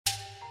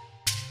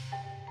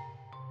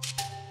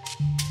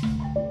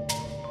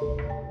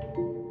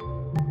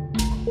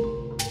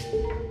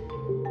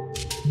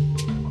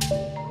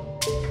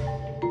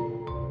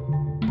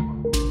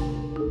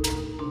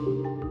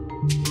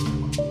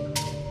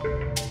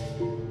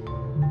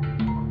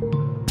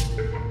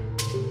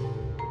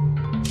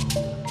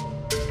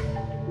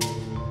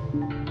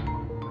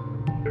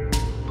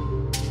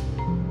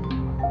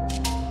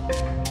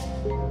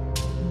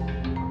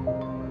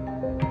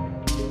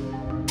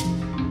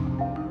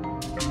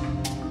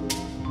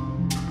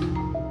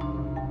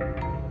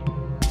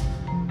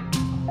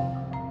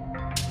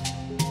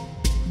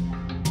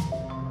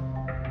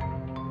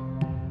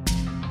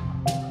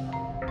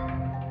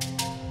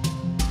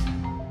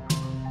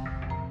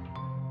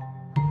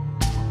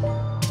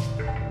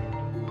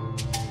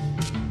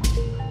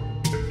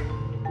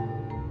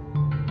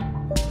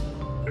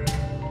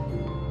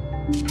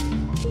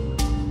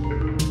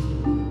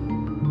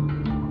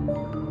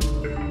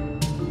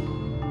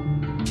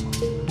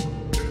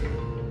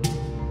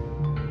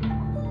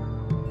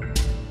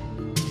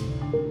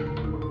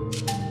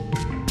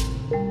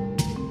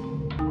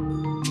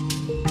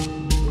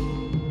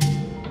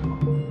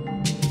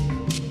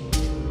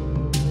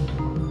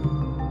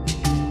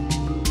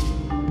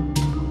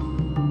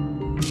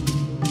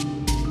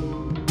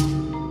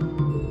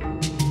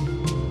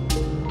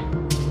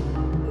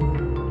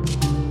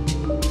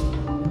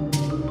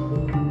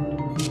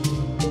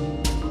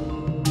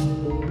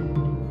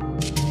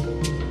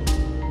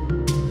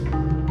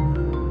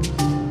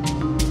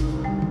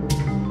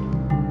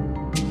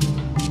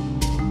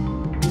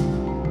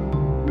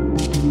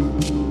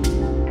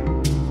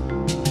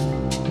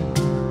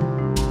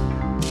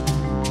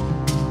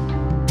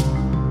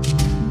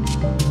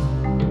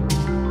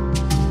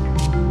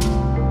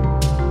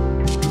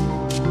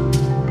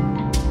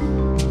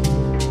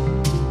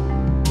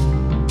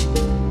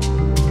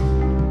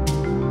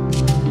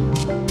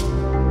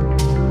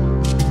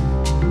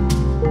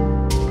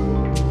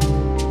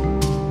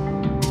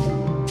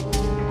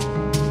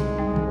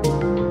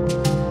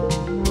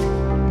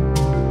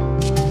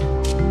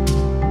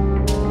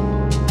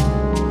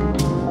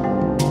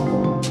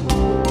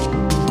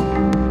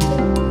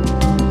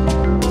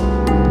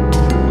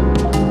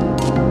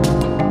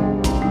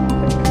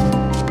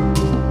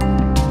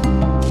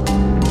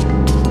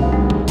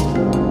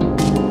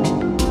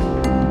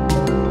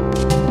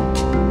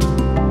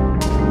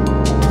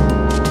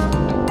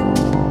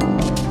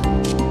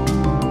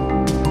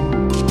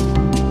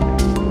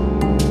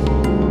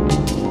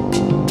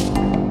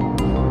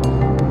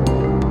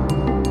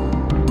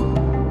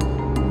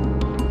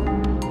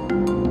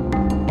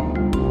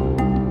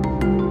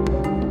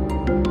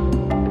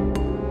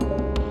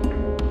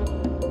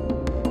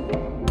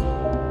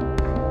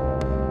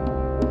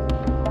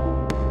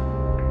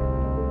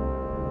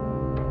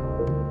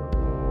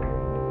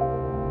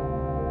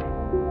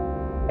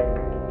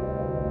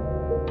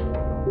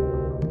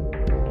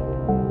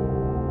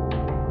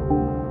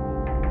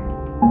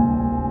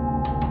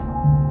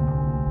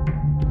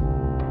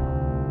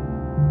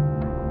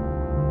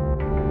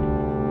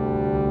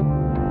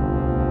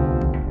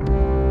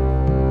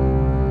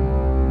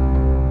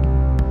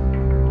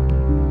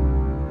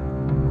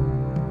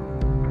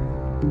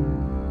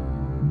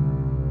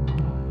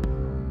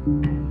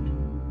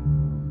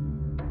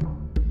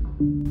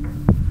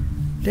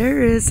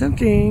There is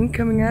something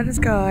coming out of the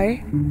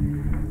sky,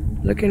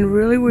 looking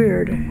really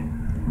weird.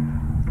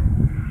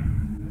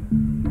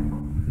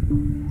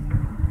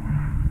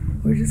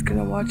 We're just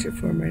gonna watch it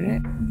for a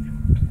minute.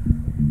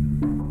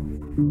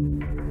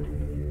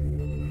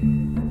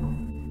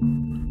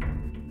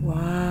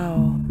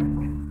 Wow.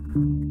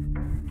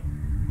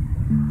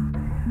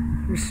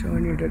 Just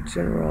showing you the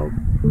general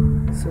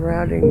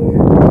surrounding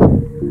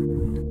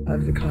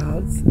of the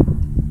clouds.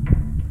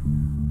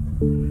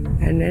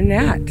 And then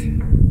that,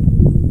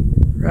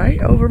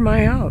 right over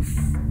my house.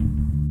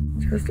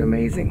 Just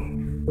amazing.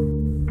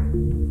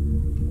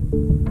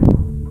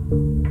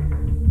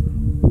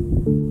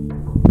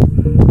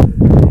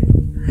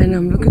 And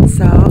I'm looking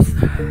south.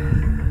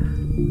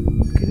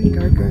 It's getting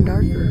darker and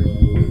darker.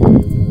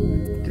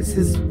 This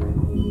is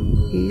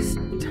east,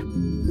 I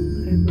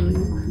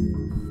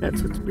believe.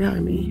 That's what's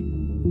behind me.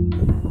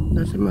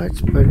 Nothing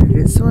much, but it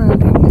is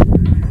surrounding.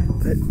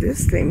 But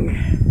this thing,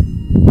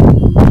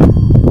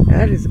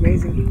 that is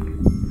amazing.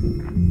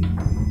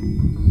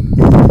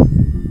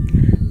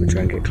 I'm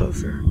trying to get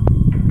closer.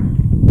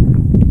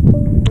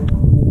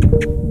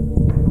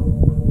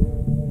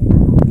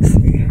 Let's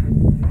see.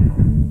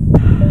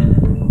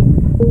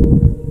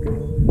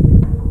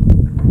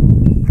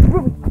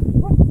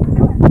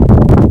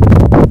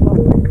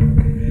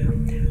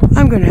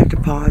 I'm gonna have to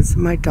pause.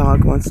 My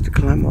dog wants to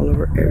climb all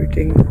over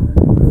everything.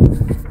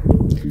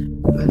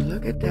 But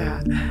look at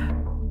that.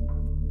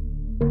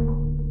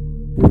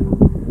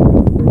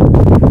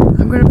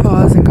 I'm gonna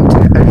pause and go to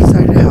the other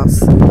side of the house.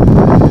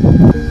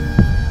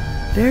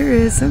 There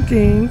is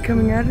something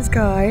coming out of the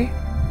sky,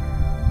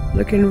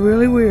 looking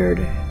really weird.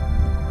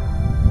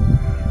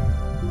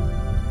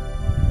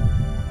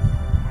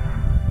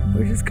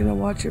 We're just gonna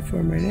watch it for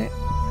a minute.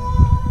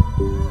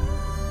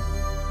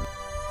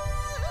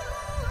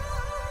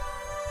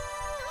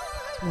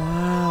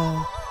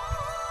 Wow.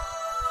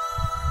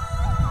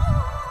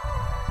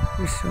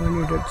 Just showing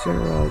you the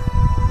general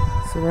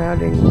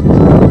surrounding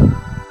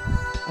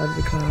of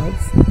the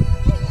clouds.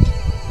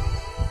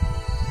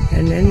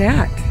 And then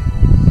that,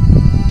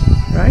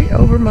 right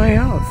over my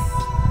house.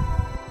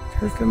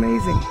 Just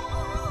amazing.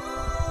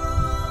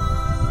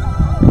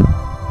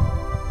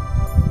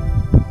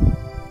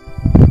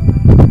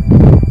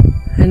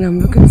 And I'm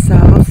looking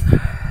south.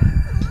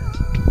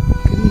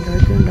 Getting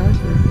darker and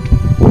darker.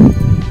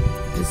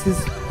 This is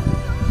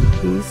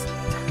east,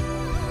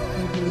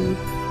 I believe.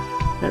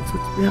 That's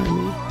what's behind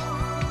me.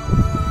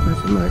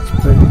 Nothing much,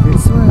 but it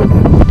is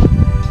surrounding.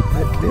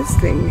 But this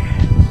thing,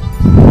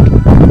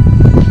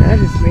 that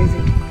is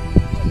amazing.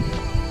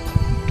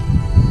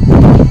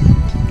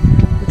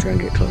 We'll try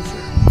and get closer.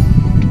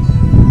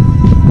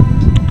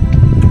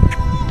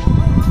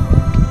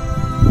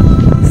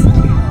 Let's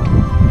see.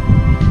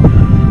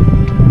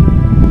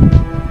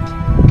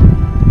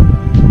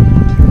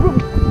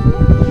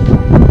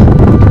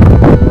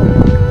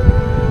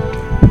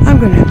 I'm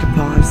gonna have to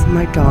pause.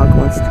 My dog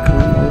wants to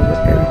climb all over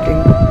everything.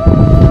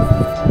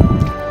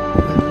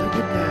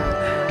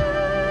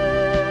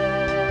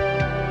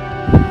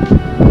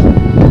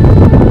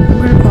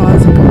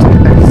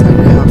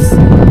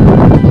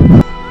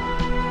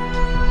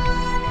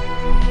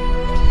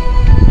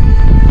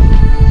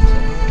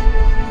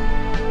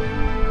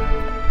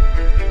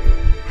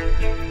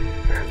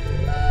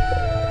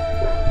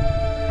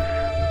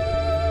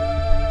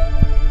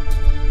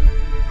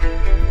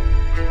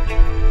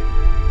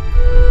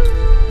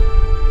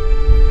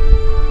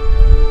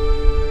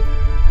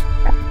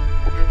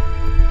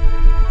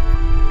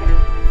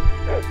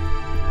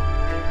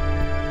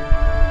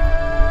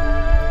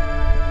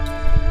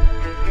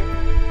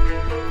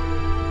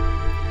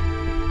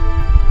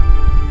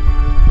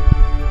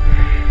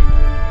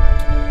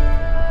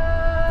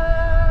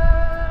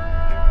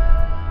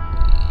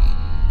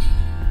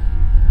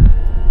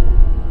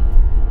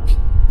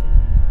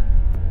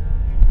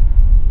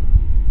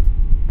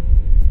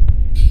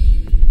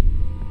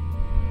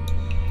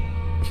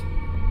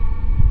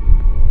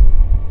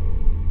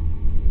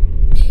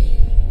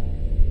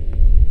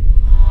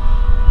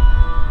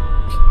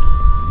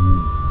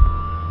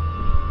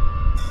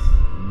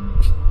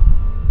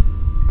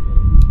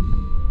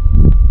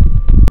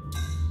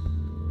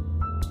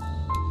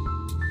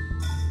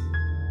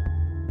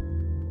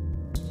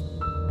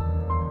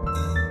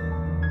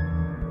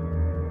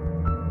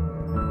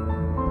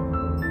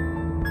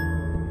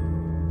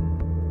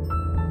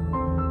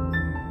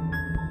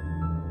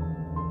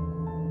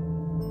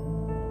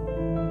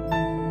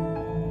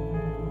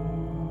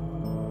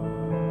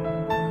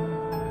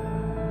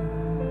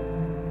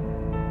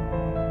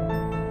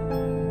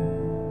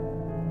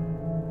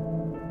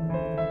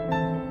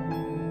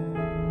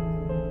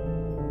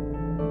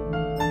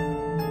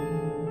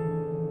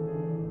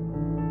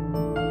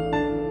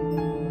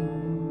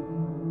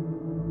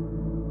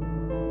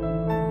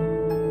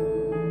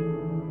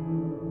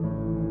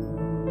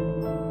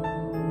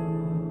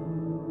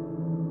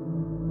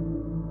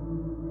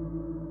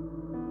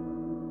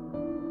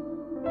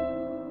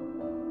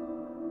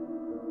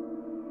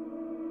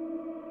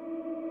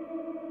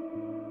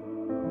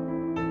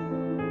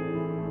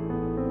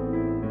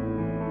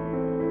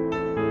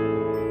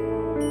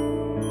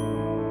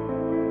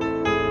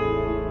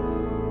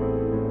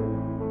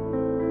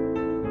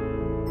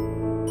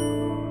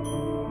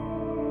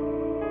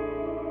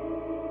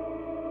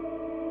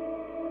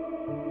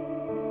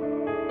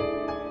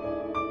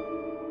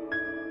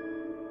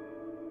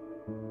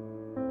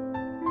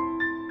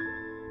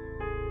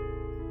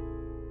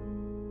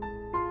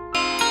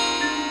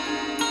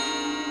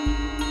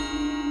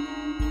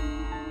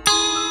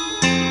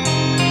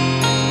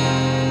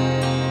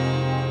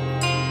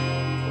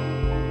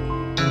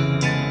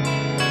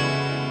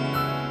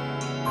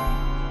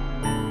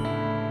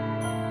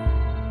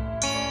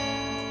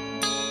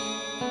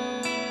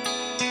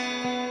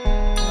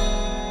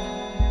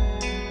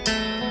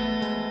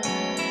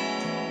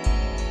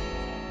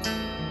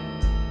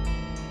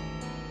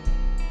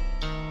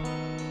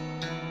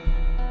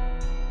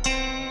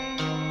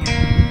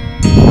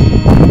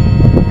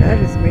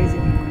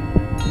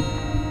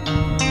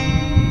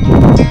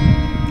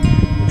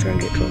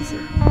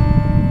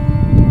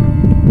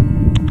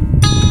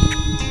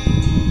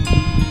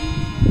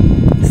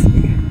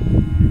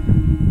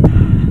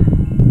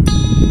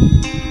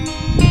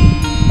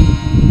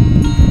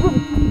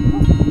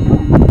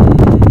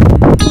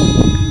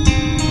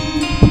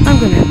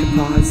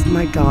 because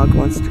my dog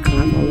wants to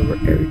climb all over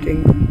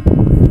everything.